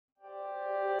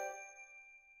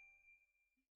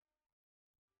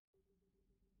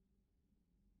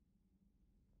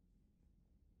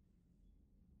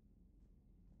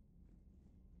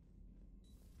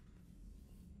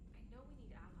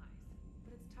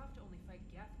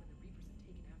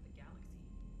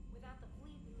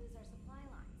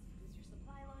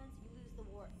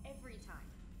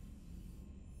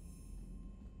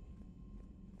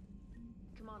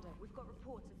Commander, we've got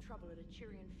reports of trouble at a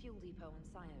Turian fuel depot on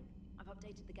Scion. I've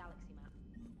updated the galaxy map.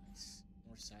 Nice.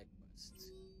 More side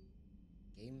quests.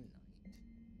 Game night.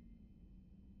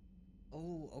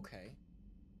 Oh, okay.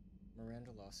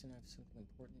 Miranda Lawson, I have something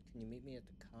important. Can you meet me at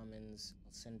the Commons?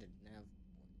 I'll send a nav point.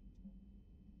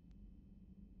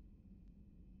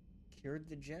 Cured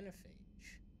the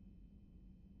genophage.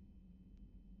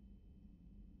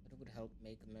 But it would help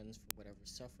make amends for whatever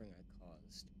suffering I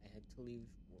caused. I had to leave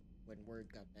when word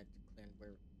got back to Clan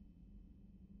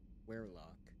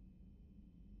Werelock.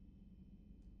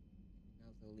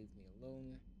 Now they'll leave me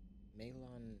alone.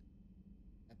 Malon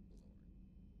Eplor.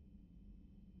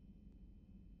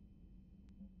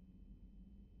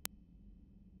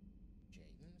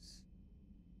 James?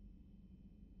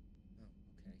 Oh,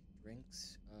 okay.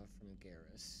 Drinks from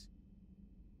Garrus.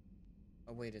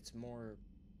 Oh wait, it's more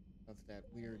of that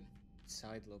weird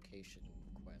side location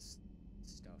quest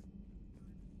stuff.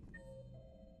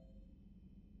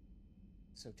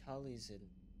 So Tali's in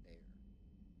there.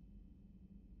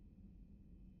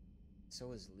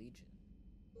 So is Legion.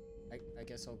 I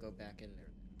guess I'll go back in there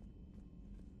then.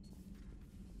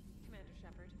 Commander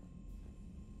Shepard.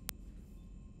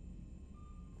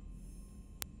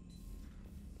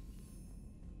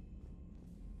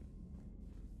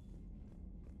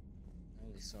 I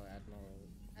only saw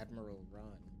Admiral Ron.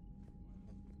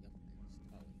 Oh, yep, there's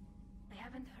Tali. I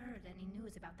haven't heard any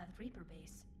news about that Reaper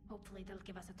base. Hopefully they'll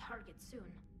give us a target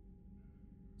soon.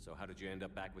 So how did you end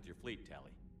up back with your fleet,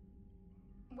 Tali?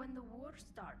 When the war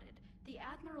started, the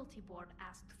Admiralty Board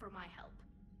asked for my help.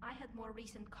 I had more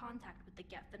recent contact with the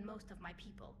Geth than most of my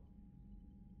people.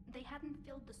 They hadn't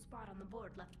filled the spot on the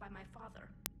board left by my father.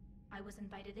 I was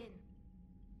invited in.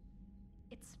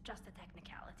 It's just a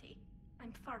technicality.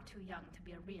 I'm far too young to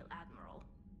be a real admiral.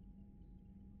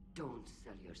 Don't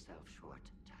sell yourself short,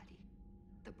 Tali.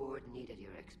 The board needed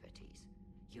your expertise.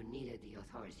 You needed the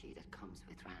authority that comes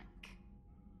with rank.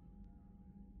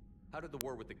 How did the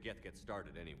war with the Geth get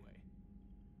started anyway?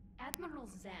 Admiral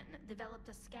Zen developed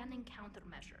a scanning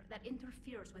countermeasure that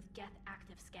interferes with Geth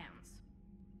active scans.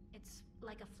 It's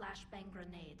like a flashbang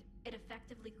grenade. It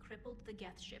effectively crippled the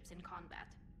Geth ships in combat.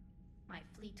 My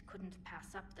fleet couldn't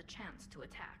pass up the chance to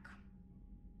attack.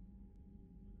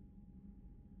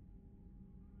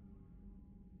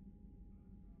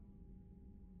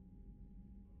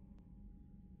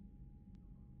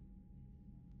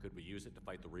 Could we use it to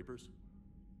fight the Reapers?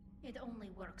 It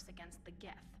only works against the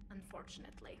Geth,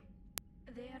 unfortunately.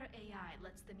 Their AI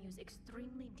lets them use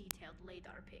extremely detailed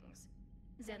LADAR pings.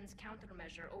 Zen's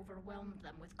countermeasure overwhelmed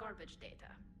them with garbage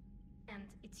data. And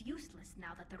it's useless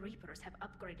now that the Reapers have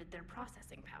upgraded their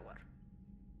processing power.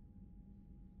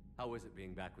 How is it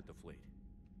being back with the fleet?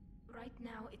 Right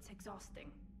now, it's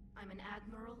exhausting. I'm an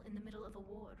admiral in the middle of a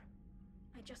war.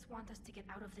 I just want us to get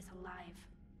out of this alive.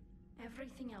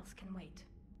 Everything else can wait.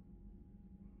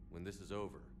 When this is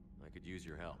over, I could use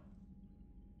your help.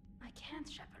 I can't,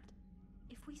 Shepard.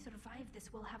 If we survive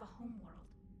this, we'll have a homeworld.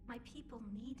 My people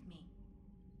need me.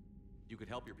 You could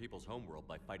help your people's homeworld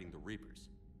by fighting the Reapers.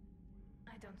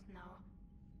 I don't know.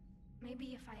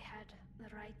 Maybe if I had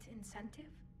the right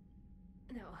incentive?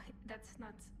 No, that's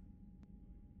not...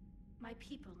 My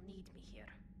people need me here.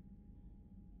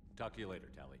 Talk to you later,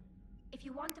 Tali. If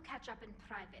you want to catch up in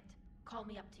private, call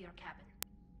me up to your cabin.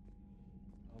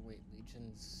 Oh wait,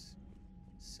 Legion's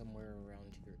somewhere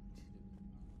around here too.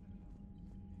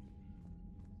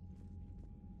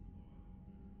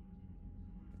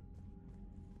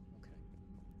 Okay.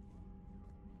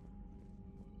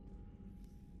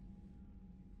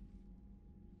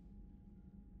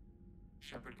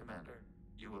 Shepard Commander,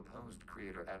 you opposed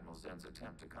Creator Admiral Zen's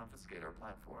attempt to confiscate our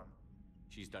platform.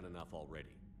 She's done enough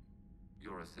already.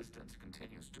 Your assistance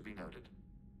continues to be noted.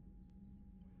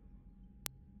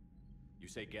 You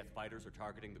say Geth fighters are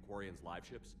targeting the Quarians' live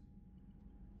ships?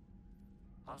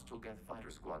 Hostile Geth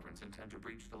fighter squadrons intend to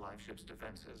breach the live ship's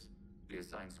defenses. The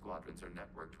assigned squadrons are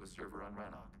networked to a server on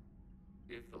Rannoch.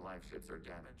 If the live ships are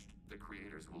damaged, the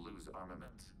creators will lose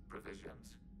armaments,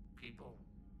 provisions, people.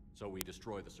 So we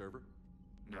destroy the server?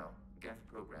 No, Geth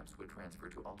programs would transfer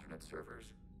to alternate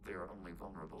servers. They are only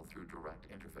vulnerable through direct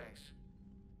interface.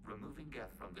 Removing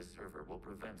Geth from this server will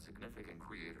prevent significant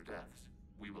creator deaths.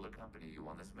 We will accompany you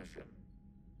on this mission.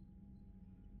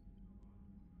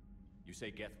 You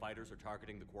say Geth fighters are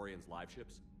targeting the Quarians' live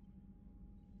ships?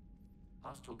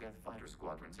 Hostile Geth fighter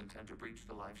squadrons intend to breach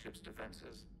the live ship's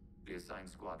defenses. The assigned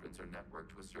squadrons are networked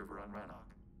to a server on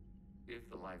Rannoch. If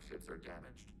the live ships are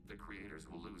damaged, the creators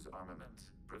will lose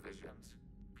armaments, provisions,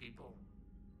 people.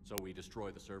 So we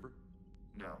destroy the server?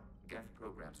 No, Geth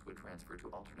programs would transfer to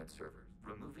alternate servers.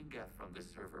 Removing Geth from this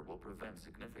server will prevent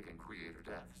significant creator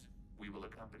deaths. We will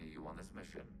accompany you on this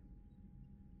mission.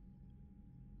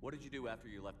 What did you do after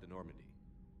you left the Normandy?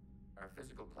 Our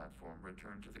physical platform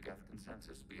returned to the Geth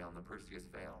consensus beyond the Perseus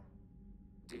Veil.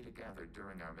 Data gathered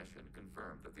during our mission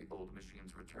confirmed that the old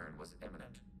machine's return was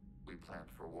imminent. We planned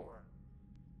for war.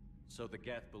 So the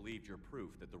Geth believed your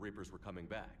proof that the Reapers were coming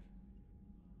back?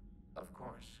 Of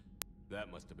course.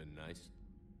 That must have been nice.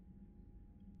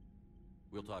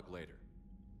 We'll talk later.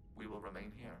 We will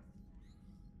remain here.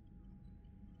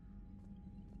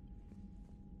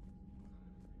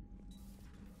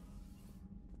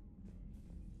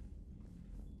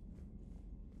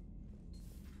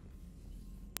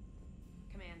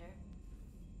 Commander.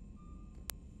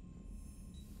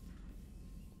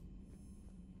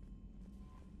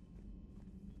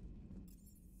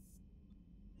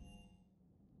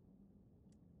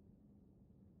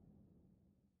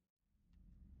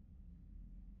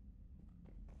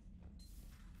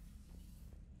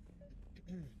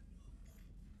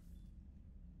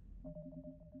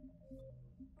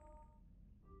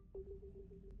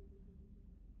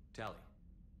 Tally,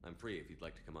 I'm free if you'd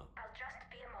like to come up. I'll just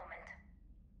be a moment.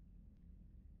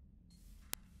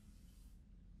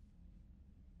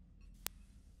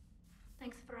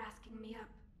 Thanks for asking me up.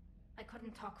 I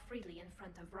couldn't talk freely in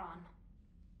front of Ron.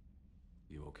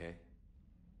 You okay?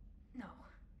 No,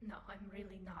 I'm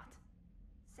really not.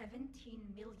 17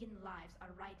 million lives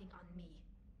are riding on me,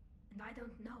 and I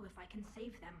don't know if I can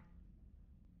save them.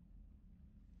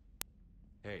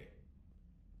 Hey.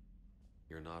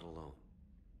 You're not alone.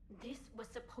 This was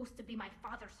supposed to be my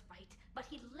father's fight, but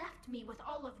he left me with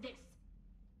all of this.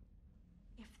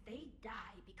 If they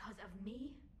die because of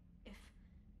me, if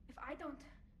I don't...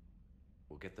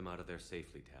 We'll get them out of there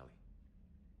safely, Tally.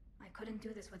 I couldn't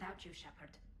do this without you, Shepard.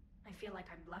 I feel like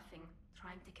I'm bluffing,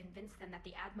 trying to convince them that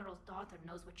the Admiral's daughter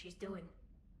knows what she's doing.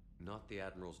 Not the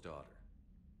Admiral's daughter.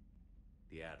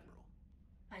 The Admiral.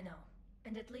 I know.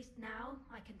 And at least now,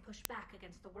 I can push back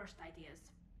against the worst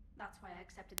ideas. That's why I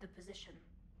accepted the position.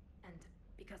 And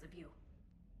because of you.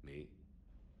 Me?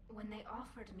 When they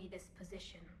offered me this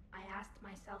position, I asked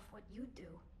myself what you'd do.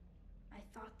 I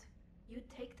thought you'd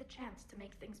take the chance to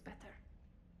make things better.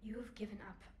 You've given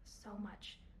up so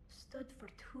much, stood for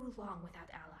too long without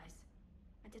allies.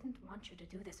 I didn't want you to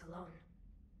do this alone.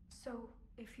 So,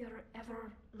 if you're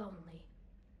ever lonely,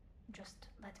 just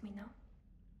let me know.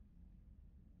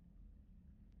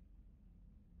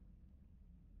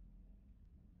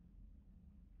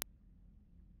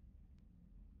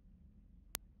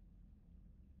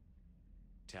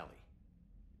 Tally,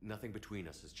 nothing between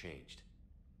us has changed.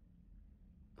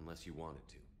 Unless you wanted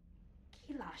to.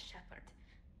 Kila, Shepard.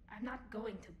 I'm not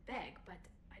going to beg, but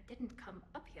I didn't come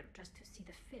up here just to see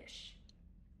the fish.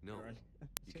 No, There aren't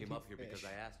you any came up here because fish.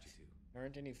 I asked you to. There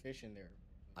aren't any fish in there.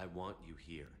 I want you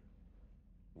here.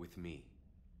 With me.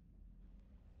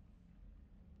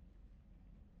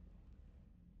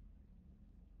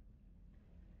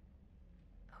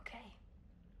 Okay.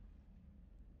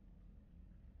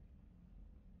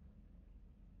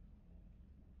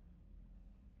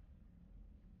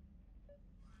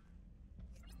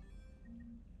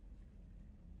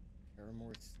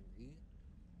 Paramore 3?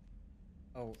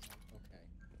 Oh, okay.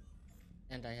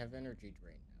 And I have energy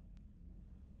drain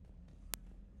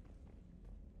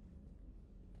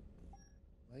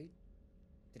now. Wait.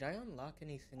 Did I unlock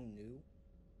anything new?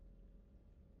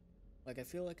 Like, I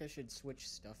feel like I should switch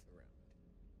stuff around.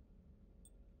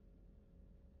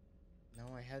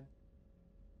 No, I had...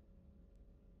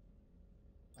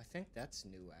 I think that's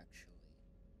new, actually.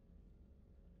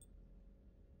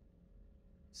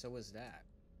 So is that.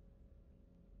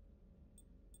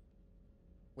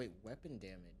 Wait, weapon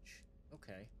damage.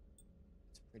 Okay.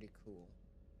 It's pretty cool.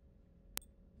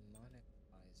 Mnemonic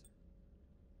visor.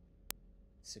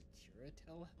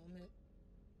 Securitel helmet?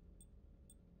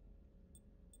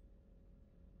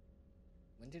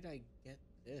 When did I get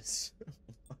this?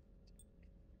 What?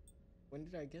 When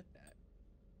did I get that?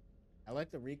 I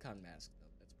like the recon mask,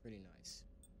 though. That's pretty nice.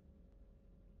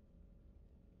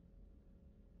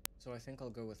 So I think I'll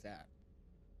go with that.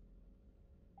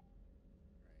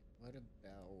 Right, what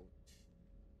about...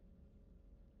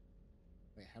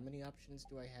 Wait, how many options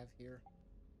do I have here?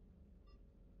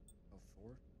 Oh,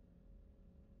 4?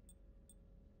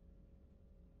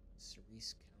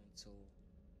 Cerise Council.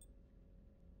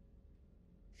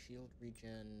 Shield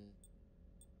regen.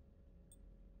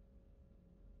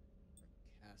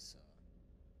 Casa.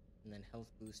 And then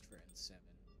health boost for N7. I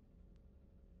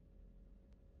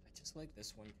just like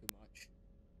this one too much.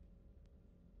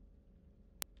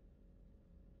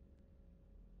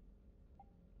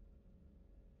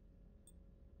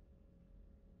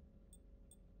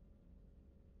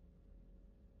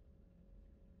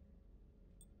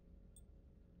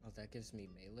 Oh, that gives me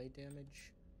melee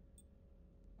damage?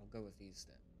 I'll go with these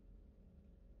then.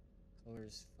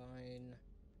 Color's fine.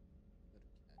 Go to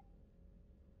cat.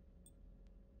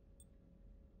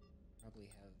 Probably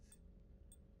have...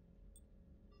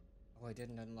 Oh, I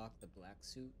didn't unlock the black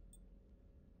suit?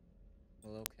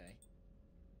 Well, okay.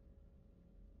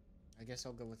 I guess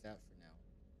I'll go with that for now.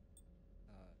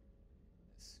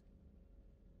 This.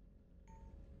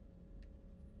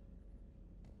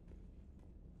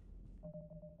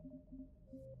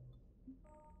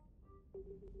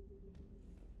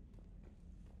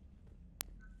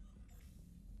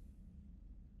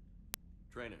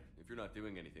 Trainer, if you're not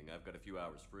doing anything, I've got a few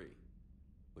hours free.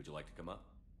 Would you like to come up?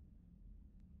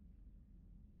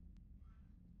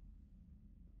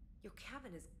 Your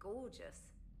cabin is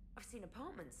gorgeous. I've seen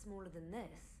apartments smaller than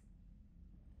this.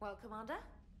 Well, Commander,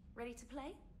 ready to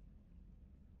play?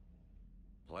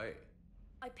 Play.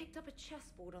 I picked up a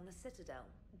chessboard on the Citadel.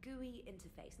 GUI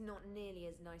interface, not nearly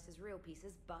as nice as real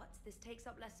pieces, but this takes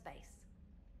up less space.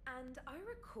 And I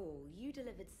recall you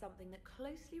delivered something that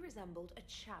closely resembled a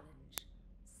challenge.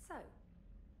 So,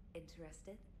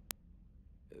 interested?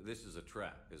 This is a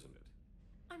trap, isn't it?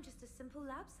 I'm just a simple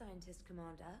lab scientist,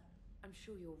 Commander. I'm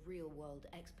sure your real-world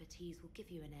expertise will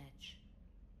give you an edge.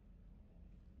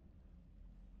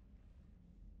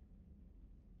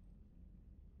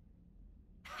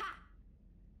 Ha!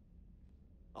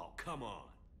 Oh, come on!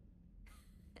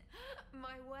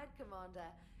 My word, Commander.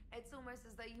 It's almost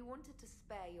as though you wanted to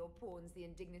spare your pawns the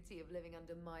indignity of living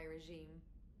under my regime.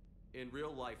 In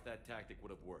real life, that tactic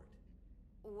would have worked.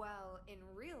 Well, in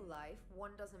real life,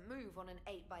 one doesn't move on an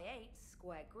 8x8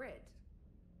 square grid.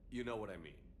 You know what I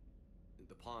mean.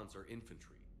 The pawns are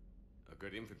infantry. A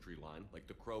good infantry line, like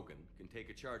the Krogan, can take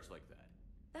a charge like that.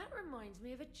 That reminds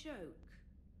me of a joke.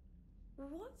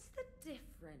 What's the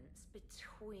difference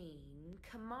between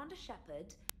Commander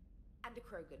Shepard and a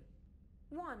Krogan?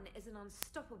 One is an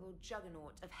unstoppable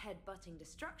juggernaut of head-butting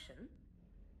destruction.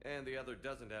 And the other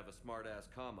doesn't have a smart-ass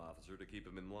comm officer to keep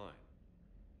him in line.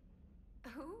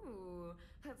 Ooh,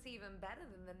 that's even better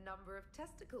than the number of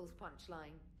testicles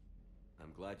punchline.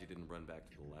 I'm glad you didn't run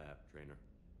back to the lab, Trainer.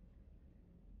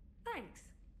 Thanks.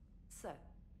 So,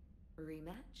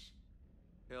 rematch?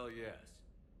 Hell yes.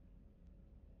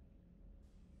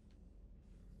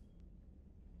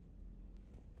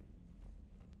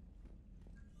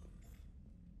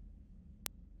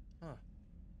 Huh.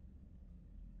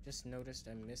 Just noticed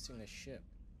I'm missing a ship.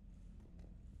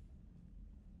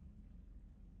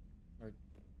 Or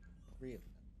 3 of them.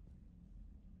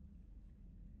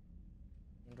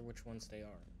 Wonder which ones they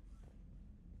are.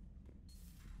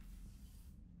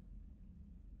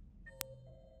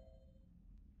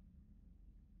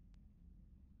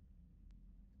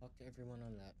 Talk to everyone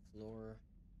on that floor.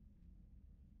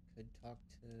 Could talk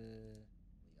to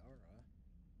Liara.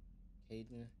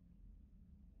 Caden.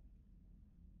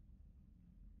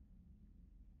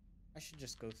 I should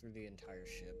just go through the entire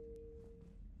ship.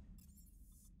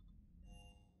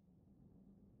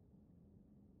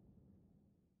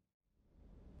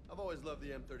 I've always loved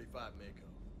the M35 Mako.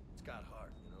 It's got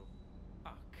heart, you know?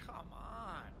 Oh, come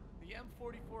on. The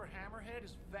M44 Hammerhead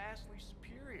is vastly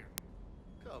superior.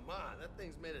 Come on, that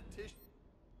thing's made of tissue.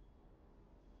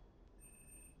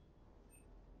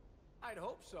 I'd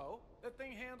hope so. That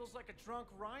thing handles like a drunk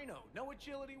rhino. No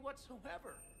agility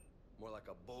whatsoever. More like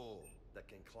a bull that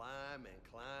can climb and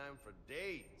climb for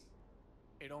days.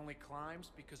 It only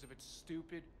climbs because of its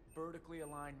stupid, vertically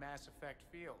aligned Mass Effect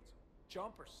fields.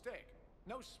 Jump or stick.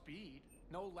 No speed.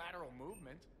 No lateral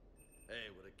movement. Hey,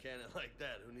 with a cannon like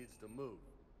that, who needs to move?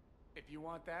 If you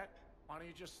want that, why don't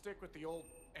you just stick with the old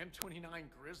M29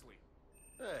 Grizzly?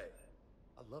 Hey,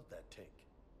 I love that tank.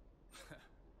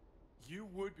 You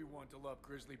would be one to love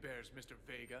grizzly bears, Mr.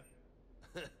 Vega.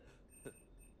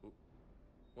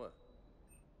 What?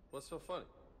 What's so funny?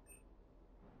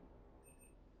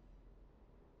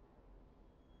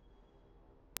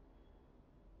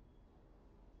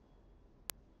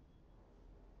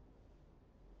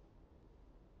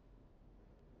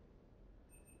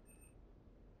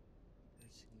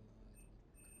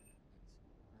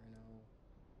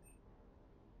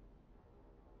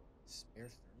 Spare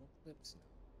thermal clips? No.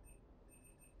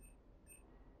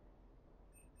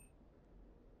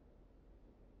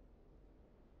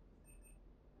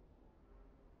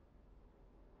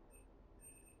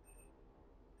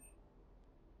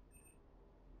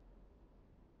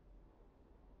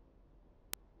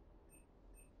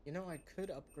 You know, I could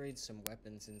upgrade some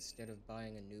weapons instead of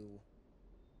buying a new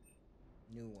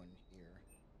one here.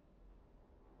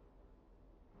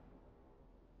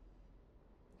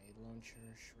 Grenade launcher,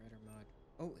 shredder mod.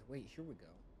 Oh, wait, here we go.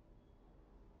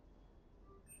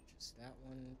 Just purchase that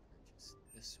one, purchase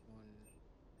this one.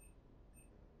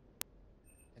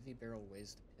 Heavy barrel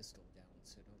weighs the pistol down,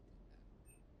 so don't do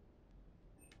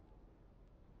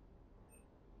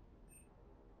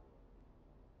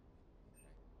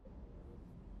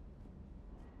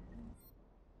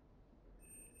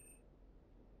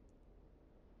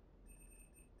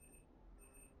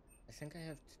that. I think I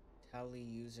have Tally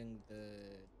using the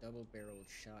double-barreled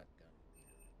shotgun here,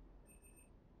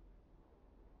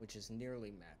 which is nearly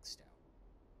maxed out.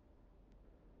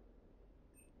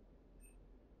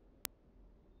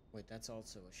 Wait, that's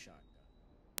also a shotgun.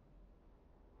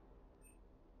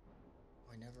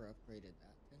 Oh, I never upgraded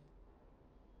that thing.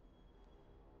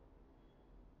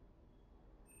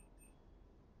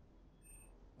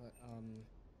 But,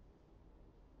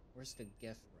 where's the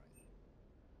Geth rifle?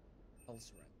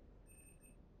 Pulse rifle.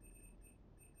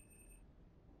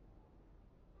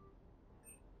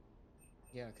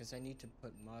 Yeah, because I need to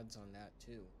put mods on that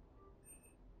too.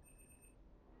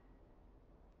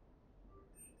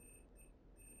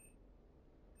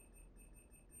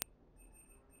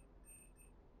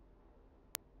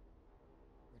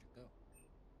 Where'd it go?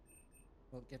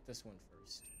 Well, get this one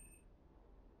first.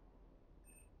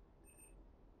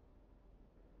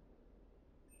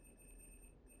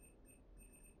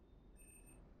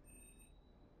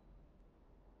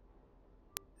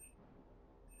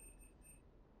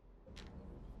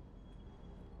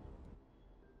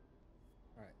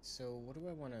 Alright, so what do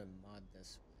I want to mod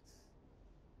this with?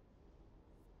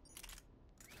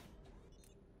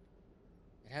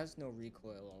 It has no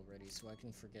recoil already, so I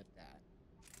can forget that.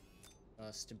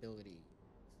 Stability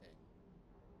thing.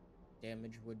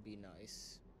 Damage would be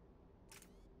nice.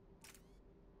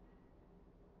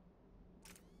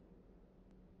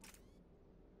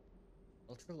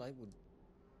 Ultralight would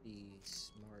be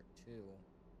smart too.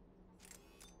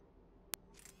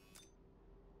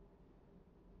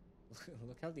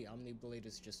 Look how the Omni Blade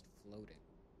is just floating.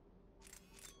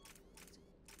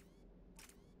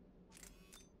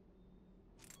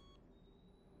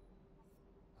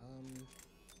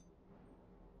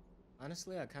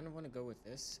 Honestly, I kind of want to go with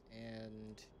this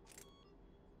and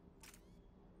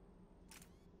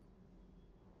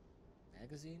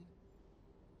magazine.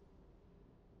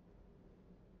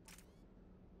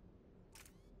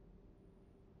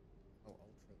 Oh,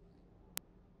 ultralight.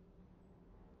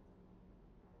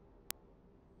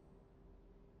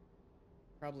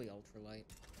 Probably ultralight.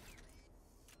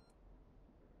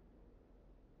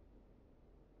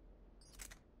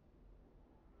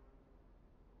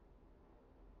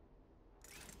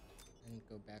 And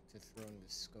go back to throwing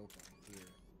the scope on here.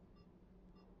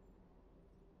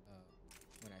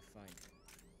 When I find it.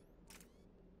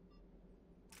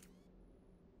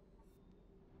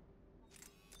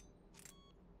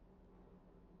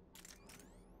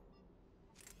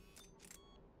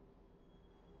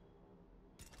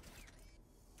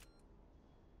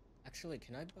 Actually,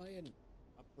 can I buy an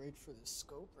upgrade for the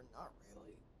scope or not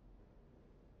really?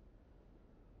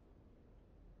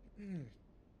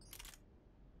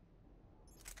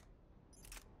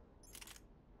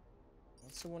 I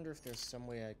also wonder if there's some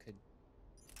way I could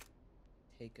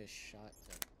take a shotgun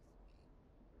with me.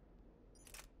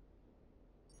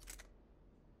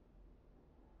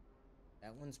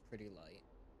 That one's pretty light.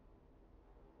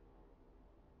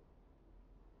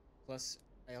 Plus,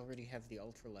 I already have the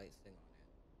ultralight thing on it.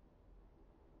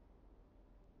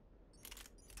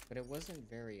 But it wasn't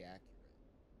very accurate.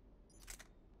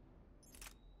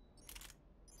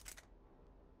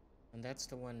 And that's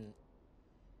the one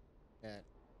that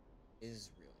is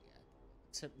really accurate.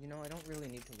 Except, you know, I don't really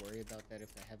need to worry about that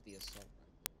if I have the assault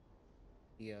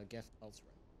rifle. The Geth Pulse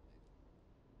rifle.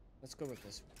 Let's go with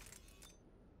this one.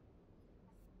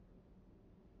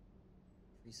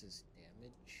 Increases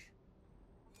damage.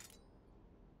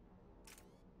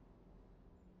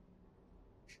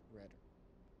 Shredder.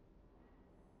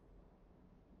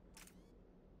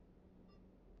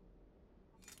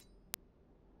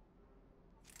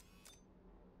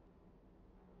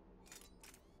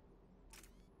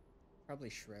 Probably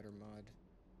Shredder mod.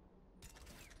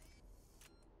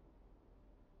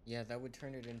 Yeah, that would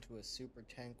turn it into a super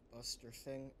tank buster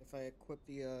thing if I equip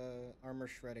the armor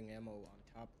shredding ammo on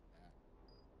top of that.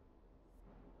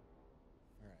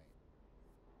 Alright.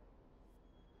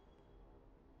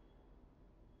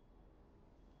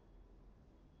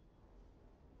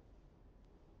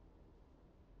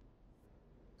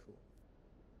 Cool.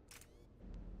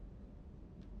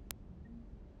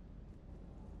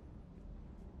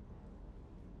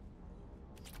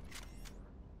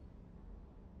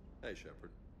 Hey,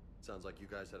 Shepard. Sounds like you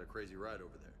guys had a crazy ride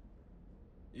over there.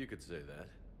 You could say that.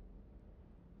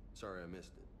 Sorry I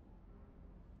missed it.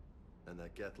 And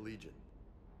that Geth Legion.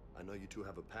 I know you two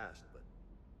have a past, but...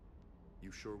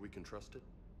 You sure we can trust it?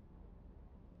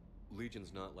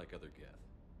 Legion's not like other Geth.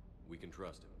 We can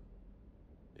trust him.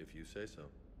 If you say so.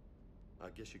 I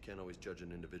guess you can't always judge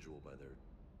an individual by their...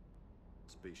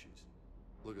 species.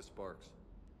 Look at Sparks.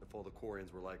 If all the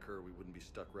Quarians were like her, we wouldn't be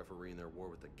stuck refereeing their war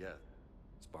with the Geth.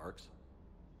 Sparks?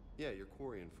 Yeah, your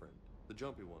Quarian friend. The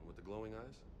jumpy one with the glowing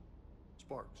eyes.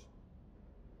 Sparks.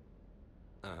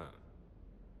 Uh-huh.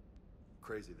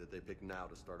 Crazy that they pick now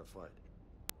to start a fight.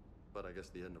 But I guess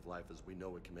the end of life as we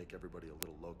know it can make everybody a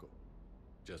little loco.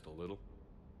 Just a little?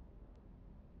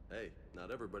 Hey,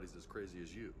 not everybody's as crazy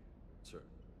as you, sir.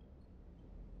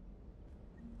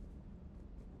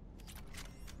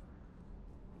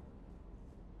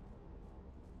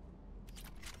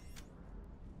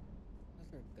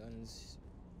 Other guns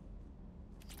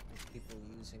like people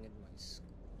using in my school.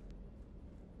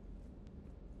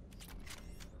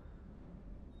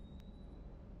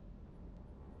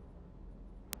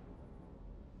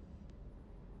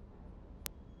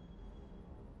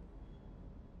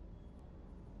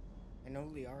 I know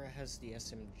Liara has the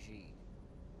SMG.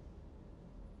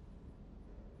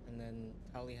 And then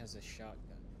Tali has a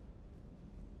shotgun.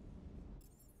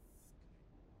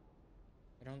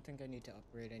 I don't think I need to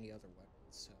upgrade any other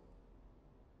weapons, so...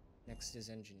 Next is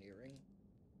engineering.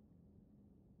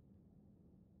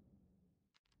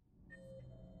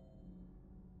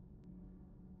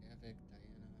 Gavik,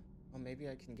 Diana... Oh, maybe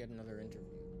I can get another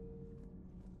interview.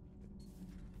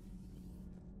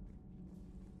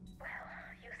 Well,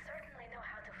 you certainly know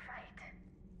how to fight.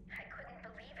 I couldn't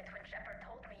believe it when Shepard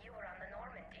told me you were on the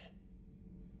Normandy.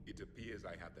 It appears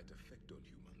I have that effect on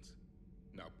humans.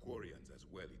 Now Quarians as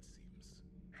well, it seems.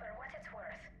 For what it's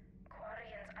worth,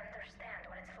 Quarians understand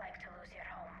what it's like to lose your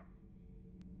home.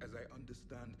 As I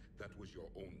understand, that was your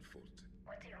own fault.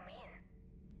 What do you mean?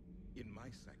 In my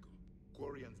cycle,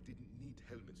 Quarians didn't need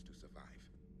helmets to survive.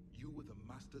 You were the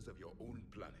masters of your own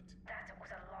planet. That was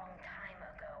a long time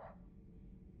ago.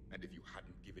 And if you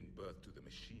hadn't given birth to the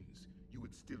machines, you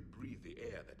would still breathe the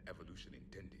air that evolution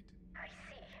intended. I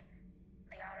see.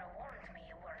 Liara warned me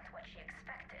you weren't what she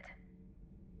expected.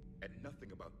 And nothing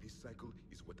about this cycle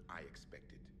is what I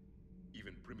expected.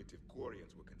 Even primitive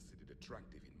Quarians were considered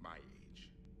attractive in my age.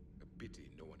 A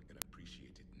pity no one can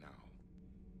appreciate it now.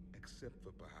 Except for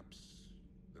perhaps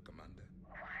the commander.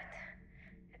 What?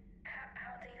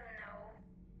 How do you know?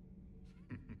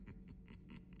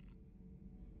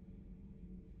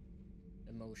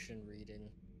 Emotion reading.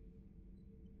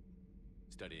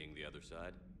 Studying the other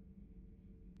side?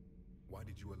 Why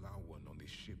did you allow one on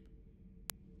this ship?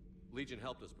 Legion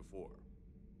helped us before.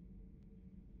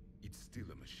 It's still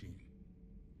a machine.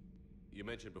 You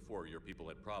mentioned before your people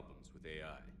had problems with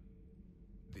AI.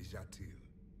 The Jatil,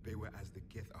 they were as the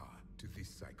Geth are to this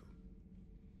cycle.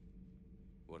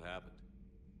 What happened?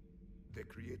 Their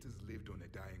creators lived on a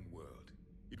dying world.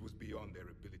 It was beyond their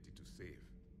ability to save.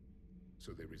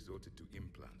 So they resorted to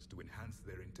implants to enhance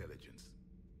their intelligence.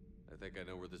 I think I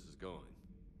know where this is going.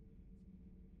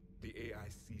 The AI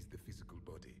sees the physical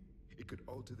body. It could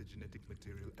alter the genetic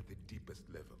material at the deepest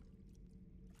level.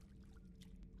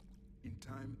 In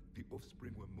time, the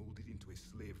offspring were molded into a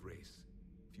slave race.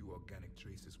 Few organic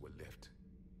traces were left.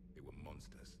 They were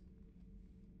monsters.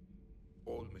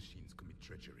 All machines commit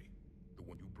treachery. The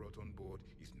one you brought on board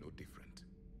is no different.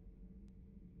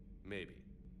 Maybe.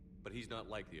 But he's not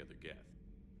like the other Geth.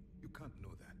 You can't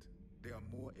know that. They are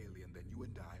more alien than you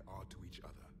and I are to each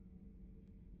other.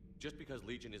 Just because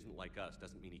Legion isn't like us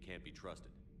doesn't mean he can't be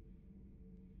trusted.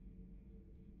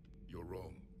 You're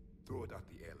wrong. Throw it out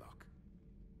the airlock.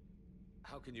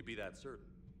 How can you be that certain?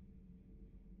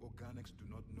 Organics do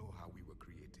not know how we were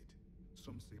created.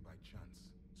 Some say by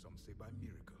chance, some say by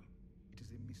miracle. It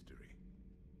is a mystery.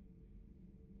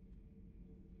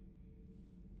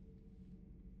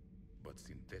 But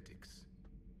synthetics...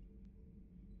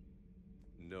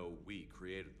 No, we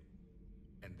created them.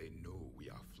 And they know we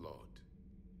are flawed.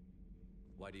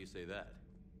 Why do you say that?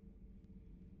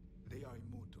 They are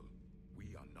immortal.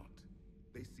 We are not.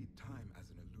 They see time as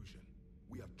an illusion.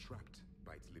 We are trapped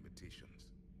by its limitations.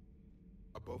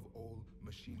 Above all,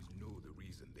 machines know the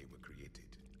reason they were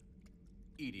created.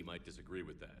 EDI might disagree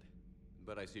with that,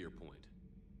 but I see your point.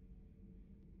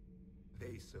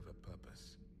 They serve a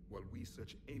purpose, while we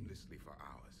search aimlessly for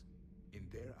ours. In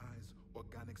their eyes,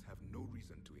 organics have no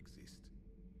reason to exist.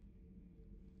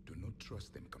 Do not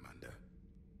trust them, Commander.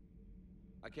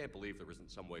 I can't believe there isn't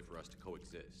some way for us to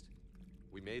coexist.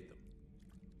 We made them.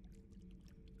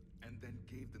 And then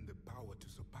gave them the power to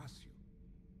surpass you.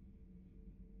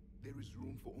 There is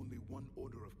room for only one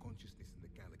order of consciousness in the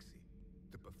galaxy.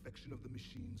 The perfection of the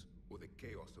machines or the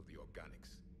chaos of the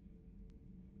organics.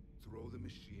 Throw the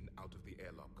machine out of the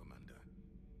airlock, Commander.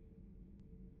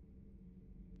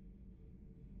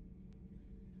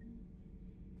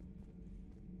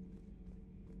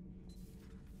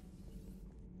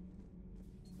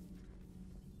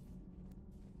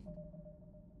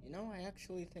 You know, I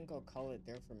actually think I'll call it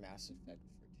there for Mass Effect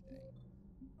for today.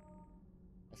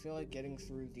 I feel like getting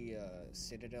through the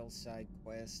Citadel side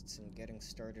quests and getting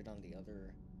started on the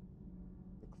other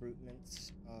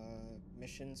recruitment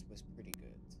missions was pretty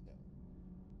good, so.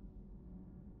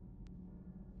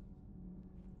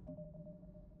 I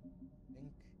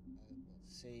think I will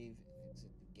save and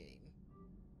exit the game.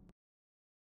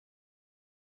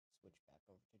 Switch back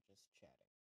over to just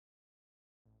chatting.